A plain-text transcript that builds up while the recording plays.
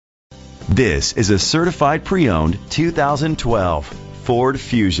This is a certified pre-owned 2012 Ford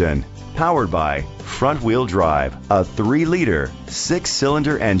Fusion, powered by front-wheel drive, a 3-liter,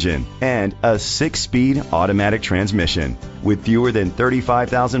 6-cylinder engine, and a 6-speed automatic transmission. With fewer than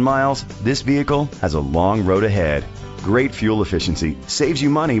 35,000 miles, this vehicle has a long road ahead. Great fuel efficiency saves you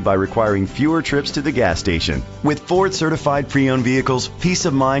money by requiring fewer trips to the gas station. With Ford certified pre-owned vehicles, peace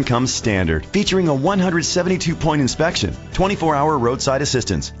of mind comes standard, featuring a 172-point inspection, 24-hour roadside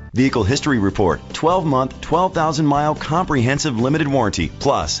assistance, vehicle history report, 12-month, 12,000-mile comprehensive limited warranty,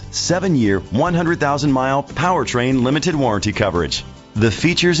 plus 7-year, 100,000-mile powertrain limited warranty coverage. The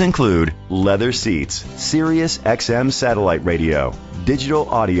features include leather seats, Sirius XM satellite radio, digital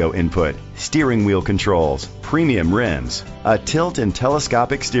audio input, steering wheel controls, premium rims, a tilt and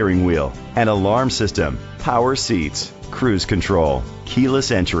telescopic steering wheel, an alarm system, power seats, cruise control, keyless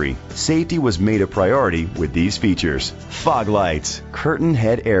entry. Safety was made a priority with these features: fog lights, curtain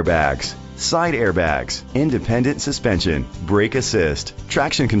head airbags, side airbags, independent suspension, brake assist,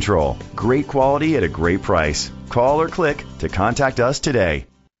 traction control. Great quality at a great price. Call or click to contact us today.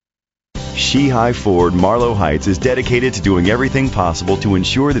 Sheehy Ford Marlow Heights is dedicated to doing everything possible to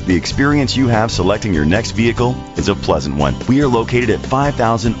ensure that the experience you have selecting your next vehicle is a pleasant one. We are located at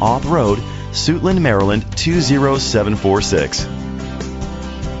 5000 Auth Road, Suitland, Maryland 20746.